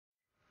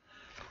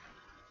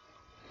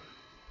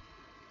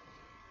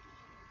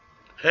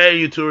Hey,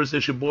 you tourists,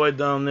 it's your boy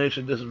Down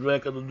Nation. This is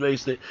Reck of the Bay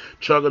State.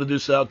 Chugga to do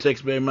South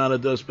Texas Bay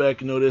Mountain Dust back.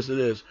 You know this it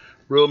is.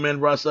 Real men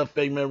rise up,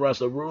 fake men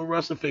rise up. Real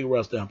rise up, fake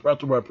rise down. Brought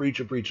to our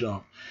preacher, preach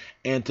on.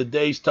 And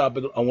today's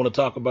topic I want to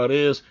talk about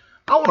is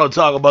I want to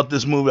talk about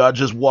this movie I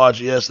just watched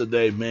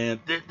yesterday,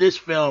 man. This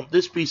film,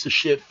 this piece of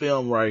shit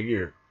film right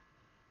here.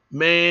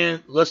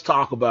 Man, let's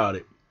talk about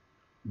it.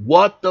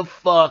 What the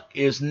fuck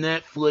is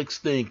Netflix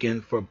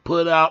thinking for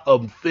put out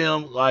a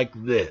film like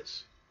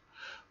this?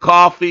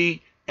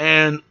 Coffee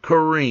and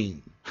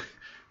Kareem.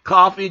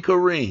 Coffee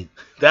Kareem.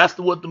 That's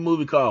what the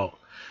movie called.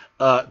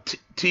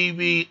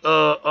 TV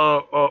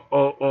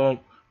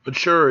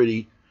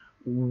maturity,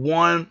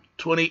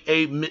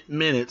 128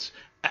 minutes,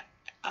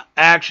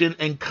 action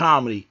and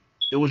comedy.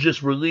 It was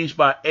just released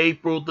by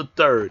April the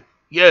 3rd.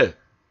 Yeah,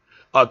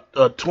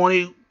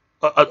 20.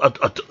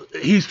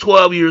 He's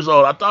 12 years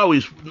old.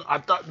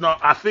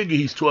 I figure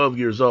he's 12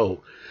 years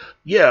old.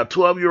 Yeah,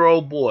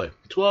 12-year-old boy.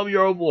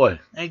 12-year-old boy.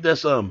 Ain't that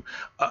something?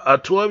 A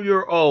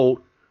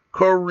 12-year-old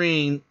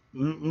Kareem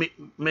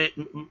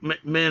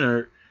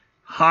Minard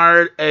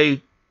hired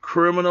a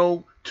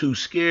criminal to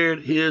scare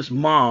his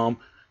mom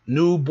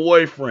new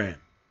boyfriend.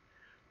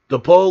 The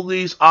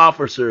police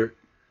officer,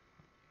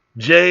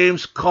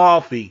 James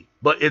Coffey,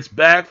 but it's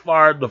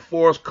backfired to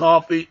force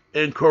Coffey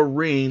and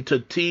Kareem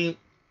to team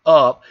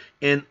up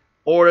in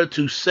order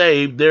to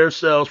save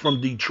themselves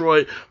from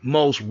Detroit's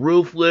most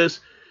ruthless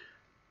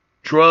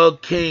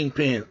drug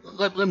kingpin.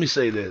 Let me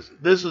say this.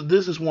 This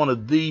is one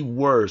of the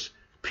worst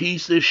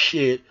piece of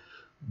shit,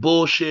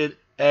 bullshit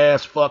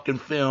ass fucking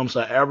films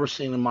I ever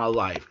seen in my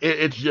life.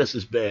 It's just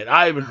as bad.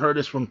 I even heard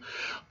this from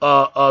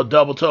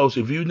Double Toast.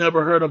 If you've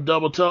never heard of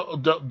Double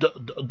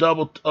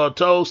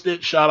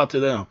Toasted, shout out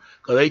to them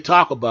because they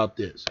talk about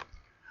this.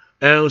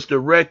 And it was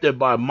directed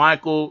by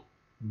Michael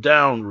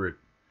Downrick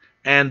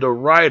and the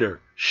writer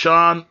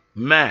Sean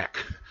Mack.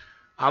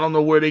 I don't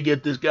know where they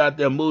get this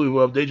goddamn movie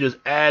from. They just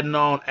adding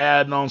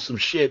on some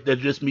shit that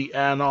just me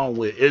adding on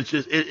with.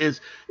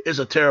 It's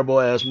a terrible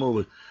ass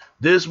movie.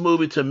 This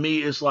movie to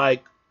me is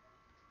like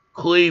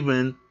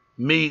Cleveland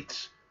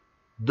meets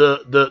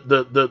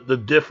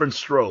the different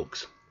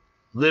strokes.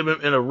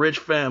 Living in a rich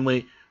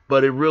family,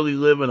 but it really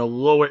living in a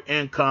lower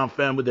income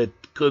family that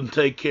couldn't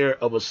take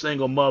care of a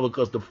single mother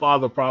because the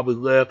father probably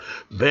left,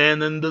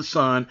 abandoning the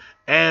son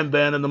and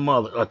abandoning the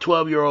mother. A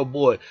 12-year-old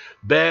boy,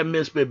 bad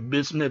misfit,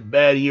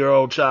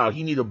 bad-year-old child.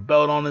 He need a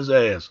belt on his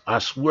ass. I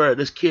swear,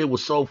 this kid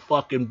was so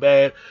fucking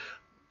bad.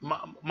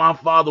 My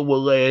father would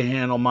lay a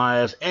hand on my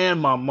ass and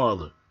my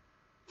mother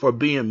for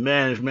being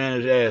managed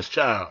ass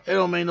child. It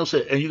don't make no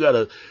sense. And you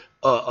got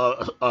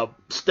a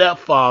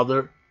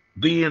stepfather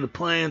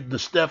playing the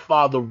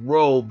stepfather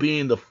role,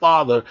 being the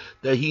father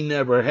that he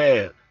never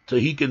had, so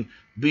he can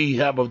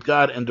have a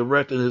God and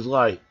direct in his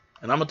life.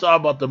 And I'm gonna talk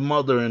about the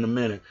mother in a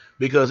minute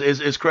because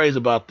it's crazy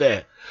about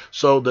that.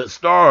 So the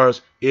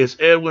stars is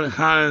Edwin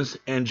Hines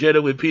and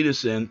Jedediah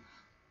Peterson,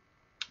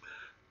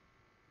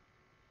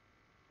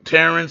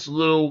 Terrence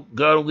Little,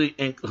 Gutterly,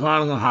 and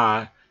Connor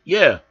High.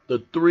 Yeah,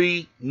 the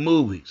three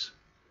movies.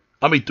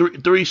 I mean,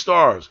 three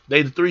stars.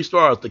 They the three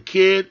stars. The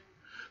kid,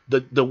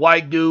 the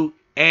white dude,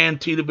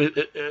 and Tita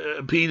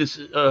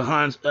Peterson,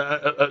 Hans,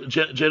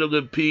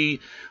 Jedediah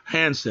P.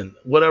 Hansen,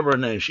 whatever her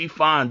name. She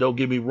fine, don't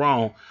get me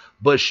wrong,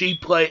 but she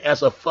play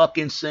as a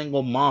fucking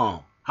single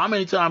mom. How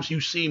many times you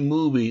see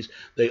movies,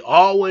 they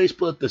always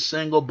put the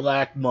single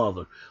black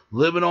mother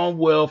living on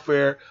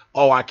welfare.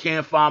 Oh, I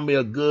can't find me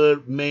a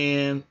good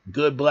man,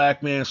 good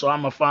black man, so I'm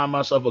gonna find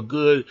myself a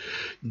good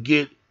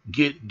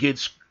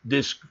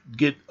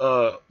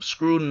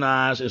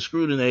scrutinized and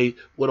scrutinate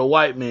with a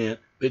white man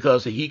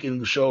because he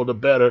can show the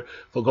better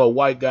because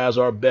white guys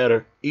are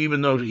better,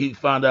 even though he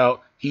found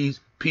out he's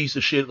piece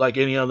of shit like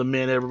any other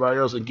man, everybody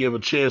else, and give a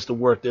chance to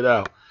work it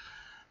out.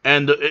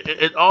 And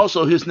it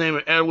also, his name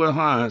is Edwin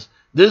Hines.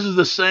 This is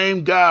the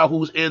same guy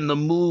who's in the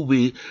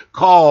movie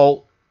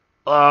called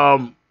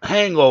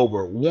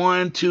Hangover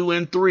 1, 2,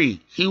 and 3.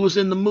 He was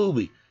in the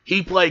movie.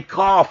 He played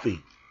Coffee,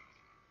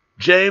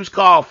 James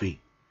Coffee,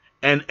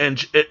 and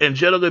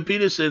Jedediah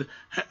Peterson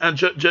and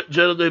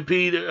Jedediah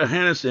Peter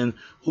Henderson,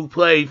 who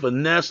played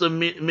Vanessa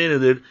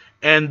Minard,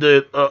 and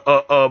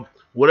the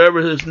whatever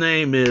his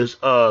name is,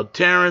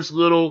 Terrence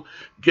Little,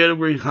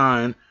 Jedediah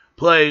Hines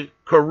played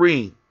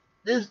Kareem.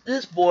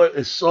 This boy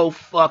is so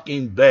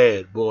fucking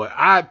bad, boy.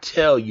 I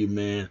tell you,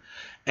 man.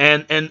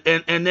 And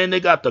then they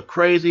got the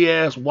crazy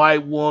ass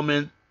white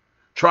woman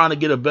trying to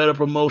get a better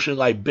promotion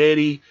like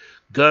Betty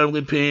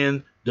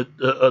Gunlipin,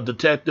 the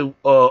Detective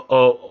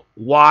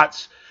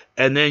Watts,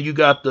 and then you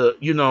got the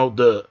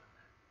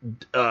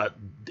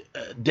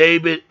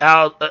David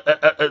Allen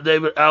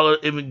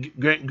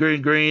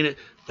Green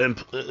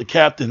and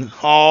Captain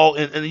Hall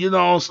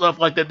and stuff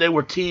like that. They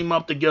were team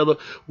up together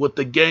with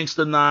the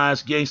gangster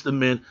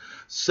men,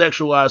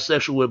 sexual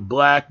with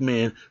black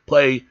men,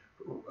 play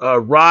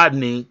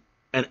Rodney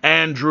and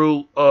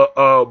Andrew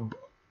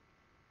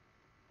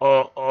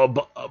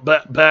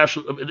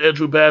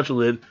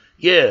Bachelor.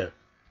 Yeah,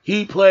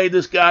 he played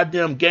this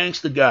goddamn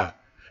gangster guy,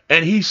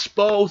 and he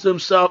exposed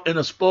himself in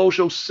a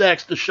social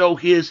sex to show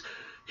his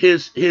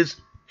his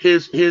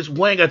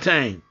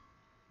wangatang.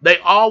 They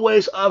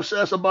always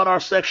obsess about our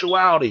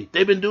sexuality.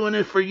 They've been doing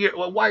it for years.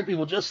 Well, white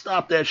people, just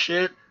stop that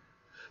shit.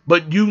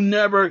 But you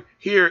never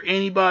hear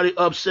anybody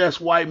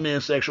obsess white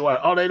men's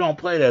sexuality. Oh, they don't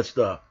play that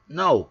stuff.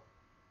 No.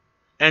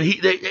 And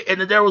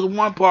and there was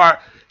one part,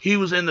 he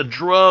was in the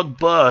drug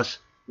bus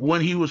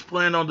when he was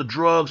playing on the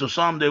drugs or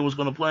something. They was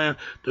going to play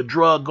the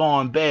drug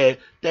gone bad.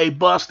 They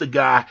bust the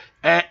guy,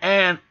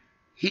 and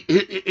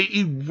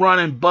he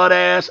running butt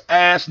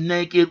ass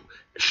naked,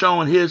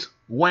 showing his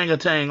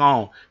wangatang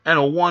on and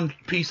a one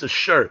piece of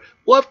shirt.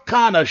 What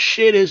kind of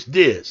shit is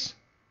this?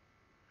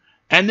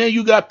 And then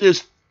you got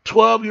this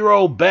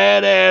 12-year-old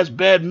badass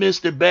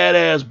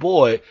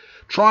boy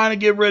trying to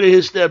get rid of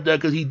his stepdad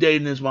because he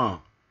dating his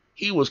mom.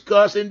 He was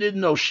cussing, didn't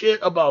know shit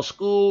about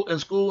school and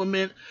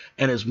schooling,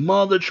 and his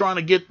mother trying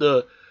to get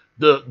the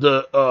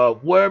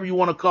whatever you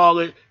want to call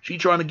it. She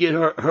trying to get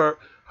her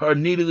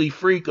needly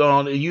freak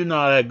on, and you know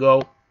how that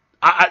go.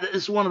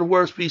 It's one of the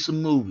worst pieces of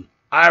movie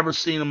I ever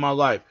seen in my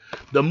life.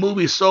 The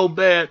movie's so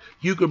bad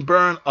you can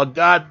burn a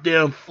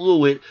goddamn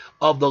fluid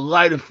of the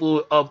lighting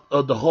fluid of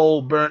the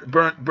whole burn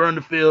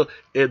the field.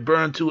 It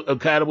burned to a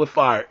cattle with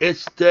fire.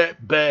 It's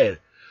that bad,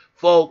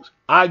 folks.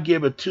 I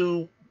give it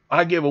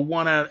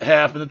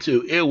 1.5 and a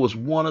 2. It was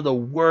one of the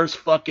worst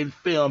fucking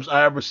films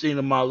I ever seen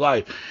in my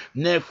life.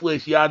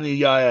 Netflix, y'all need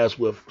y'all ass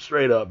with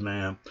straight up,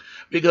 man,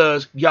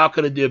 because y'all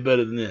could have did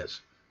better than this.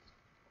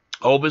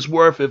 Hope it's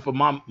worth it for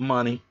my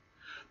money,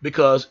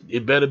 because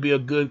it better be a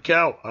good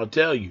count. I'll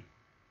tell you,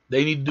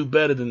 they need to do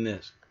better than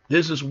this.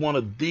 This is one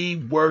of the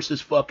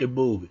worstest fucking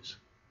movies.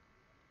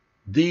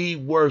 The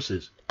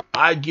worstest.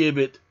 I give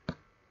it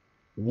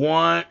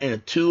 1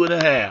 and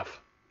 2.5.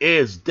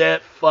 It's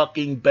that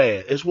fucking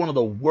bad. It's one of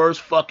the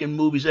worst fucking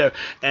movies ever.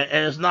 And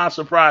it's not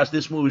surprised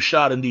this movie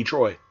shot in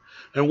Detroit.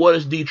 And what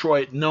is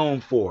Detroit known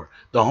for?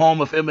 The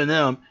home of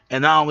Eminem,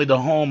 and not only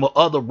the home of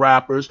other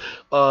rappers,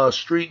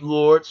 street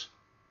lords.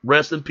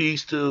 Rest in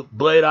peace to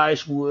Blade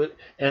Icewood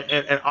and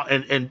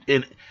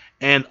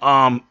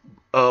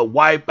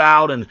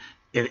Wipeout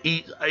and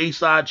East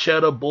Side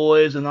Cheddar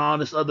Boys and all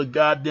this other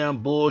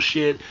goddamn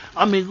bullshit.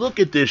 I mean, look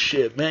at this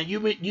shit, man.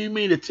 You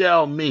mean to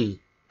tell me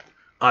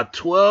a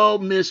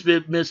 12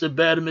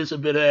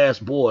 misfit ass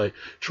boy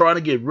trying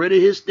to get rid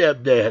of his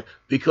stepdad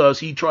because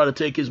he tried to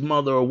take his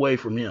mother away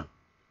from him?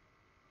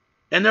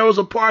 And there was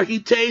a part he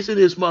tased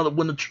his mother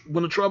when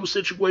the trouble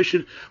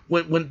situation,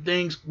 when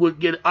things would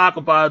get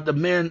occupied. The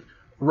men,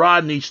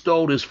 Rodney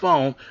stole his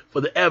phone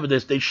for the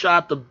evidence. They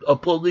shot a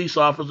police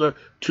officer,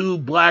 2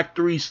 black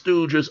Three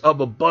Stooges of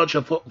a bunch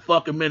of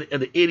fucking men,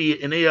 and the idiot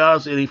and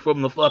idiocy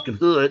from the fucking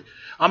hood.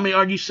 I mean,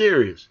 are you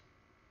serious?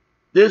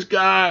 This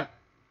guy,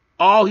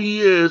 all he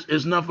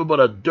is nothing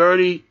but a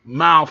dirty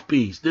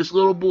mouthpiece. This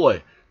little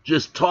boy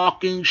just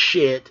talking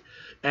shit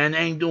and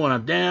ain't doing a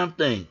damn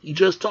thing. He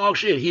just talk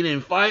shit. He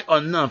didn't fight or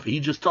nothing. He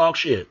just talk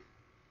shit.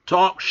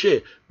 Talk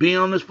shit. Be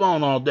on his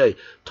phone all day.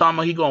 Talking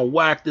about he gonna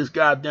whack this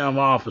goddamn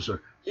officer.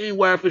 He ain't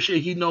whack for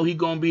shit. He know he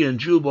gonna be in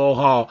Jubal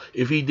Hall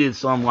if he did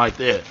something like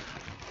that.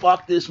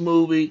 Fuck this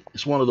movie.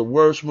 It's one of the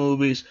worst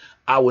movies.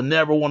 I would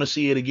never want to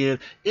see it again.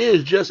 It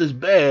is just as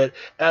bad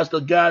as the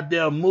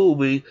goddamn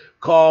movie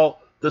called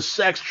The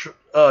Sex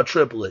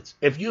Triplets.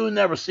 If you've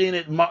never seen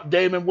it,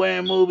 David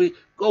Wayne movie,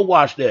 go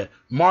watch that.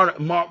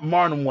 Martin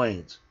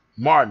Wayans.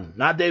 Martin,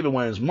 not David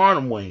Wayans,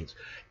 Martin Wayans.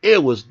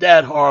 It was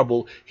that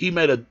horrible. He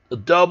made a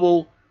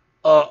double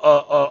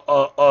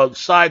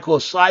psycho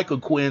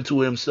queen to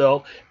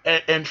himself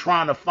and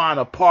trying to find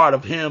a part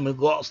of him and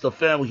lost the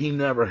family he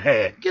never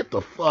had. Get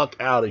the fuck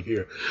out of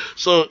here.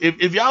 So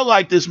if y'all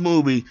like this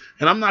movie,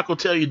 and I'm not going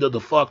to tell you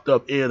the fucked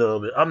up end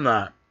of it. I'm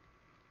not.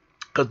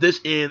 Because this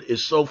end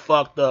is so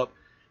fucked up.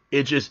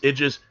 It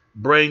just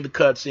bring the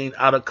cutscene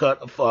out of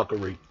cut of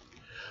fuckery.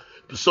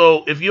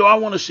 So if you all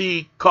want to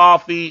see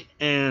Coffee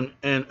and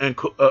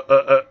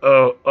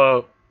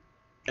Kareem,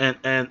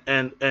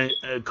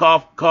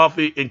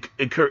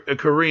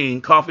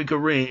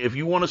 if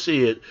you want to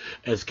see it,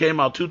 it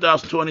came out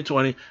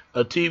 2020,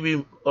 a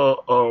TV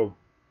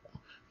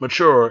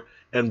mature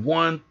and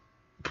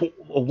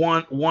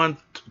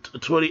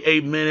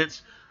 128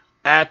 minutes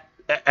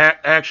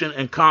action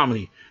and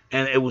comedy,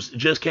 and it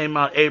just came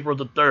out April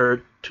the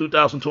 3rd,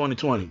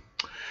 2020.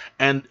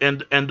 And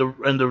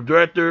the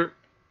director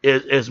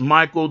is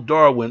Michael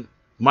Downward.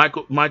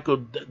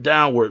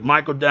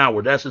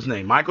 That's his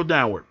name. Michael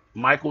Downward.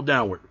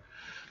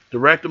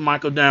 Director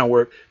Michael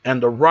Downward,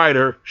 and the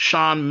writer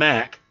Sean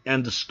Mack,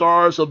 and the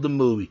stars of the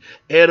movie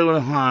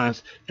Edwin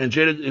Hines and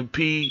Jada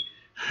P.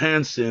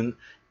 Henson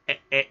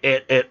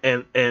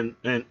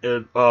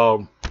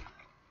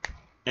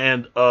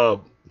and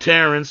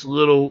Terrence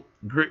Little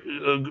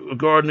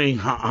Gardner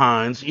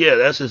Hines. Yeah,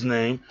 that's his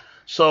name.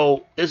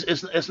 So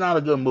it's not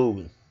a good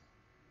movie.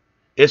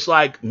 It's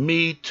like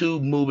Me Too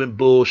movement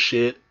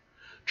bullshit,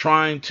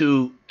 trying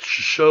to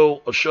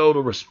show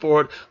the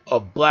sport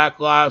of Black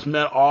Lives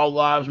Matter, all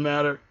lives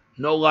matter,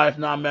 no life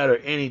not matter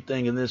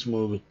anything in this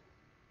movie.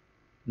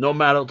 No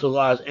matter to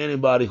lives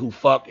anybody who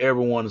fuck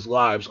everyone's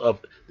lives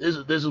up. This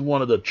is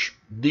one of the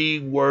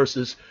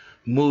worstest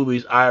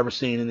movies I ever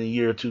seen in the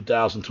year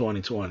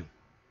 2020.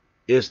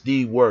 It's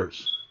the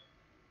worst.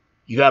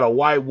 You got a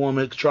white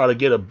woman try to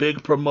get a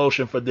big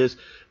promotion for this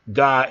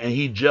guy, and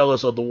he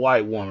jealous of the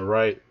white woman,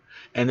 right?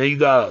 And then you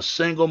got a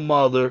single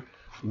mother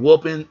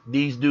whooping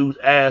these dudes'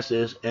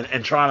 asses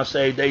and trying to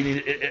say they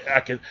need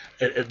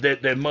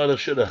their mother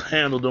should have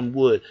handled them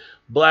wood.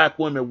 Black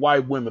women,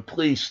 white women,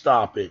 please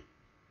stop it.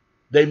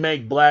 They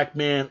make black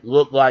men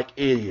look like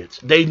idiots.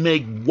 They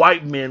make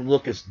white men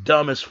look as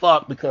dumb as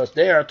fuck because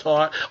they are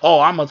taught, oh,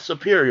 I'm a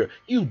superior.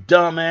 You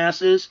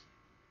dumbasses.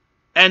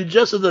 And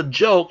just as a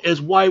joke, as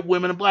white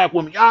women and black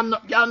women,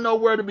 y'all know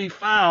where to be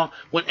found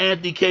when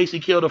Anthony Casey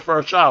killed the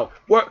first child.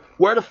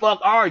 Where the fuck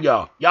are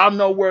y'all? Y'all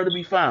know where to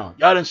be found.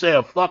 Y'all didn't say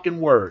a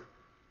fucking word.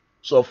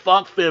 So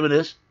fuck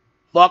feminists,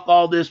 fuck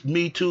all this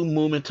Me Too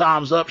movement,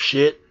 time's up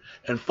shit,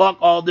 and fuck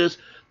all this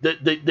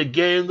the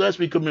gay and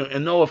lesbian community.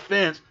 And no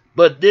offense,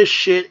 but this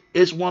shit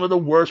is one of the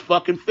worst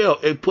fucking films.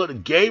 It put a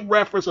gay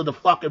reference of the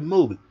fucking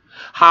movie.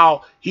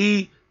 How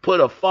he put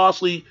a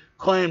falsely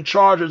claimed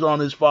charges on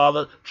his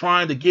father,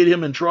 trying to get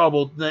him in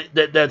trouble,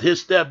 that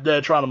his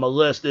stepdad trying to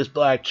molest this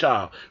black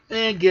child.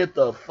 Man, get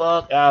the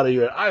fuck out of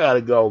here. I gotta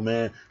go,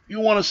 man. If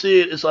you want to see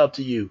it, it's up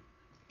to you.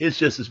 It's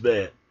just as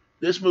bad.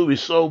 This movie's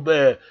so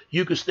bad,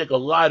 you could stick a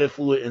lighter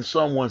fluid in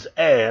someone's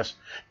ass,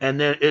 and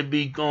then it'd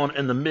be going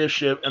in the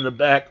midship and the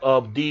back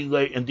of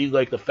D-Lake and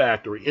D-Lake the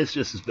Factory. It's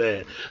just as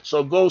bad.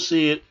 So go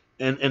see it,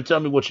 and tell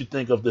me what you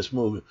think of this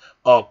movie.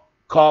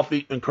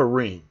 Coffee and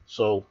Kareem.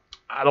 So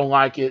I don't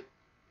like it.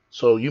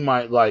 So you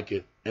might like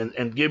it,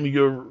 and give me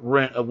your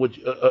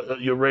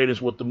your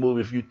ratings with the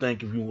movie if you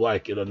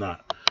like it or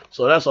not.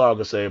 So that's all I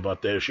can say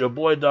about that. It's your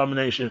boy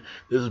Domination.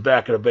 This is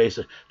Back of the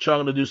Basic. Chung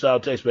of the Deuce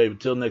Out Text, baby.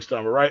 Till next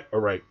time. All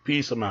right.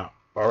 Peace. I'm out.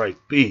 All right.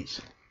 Peace.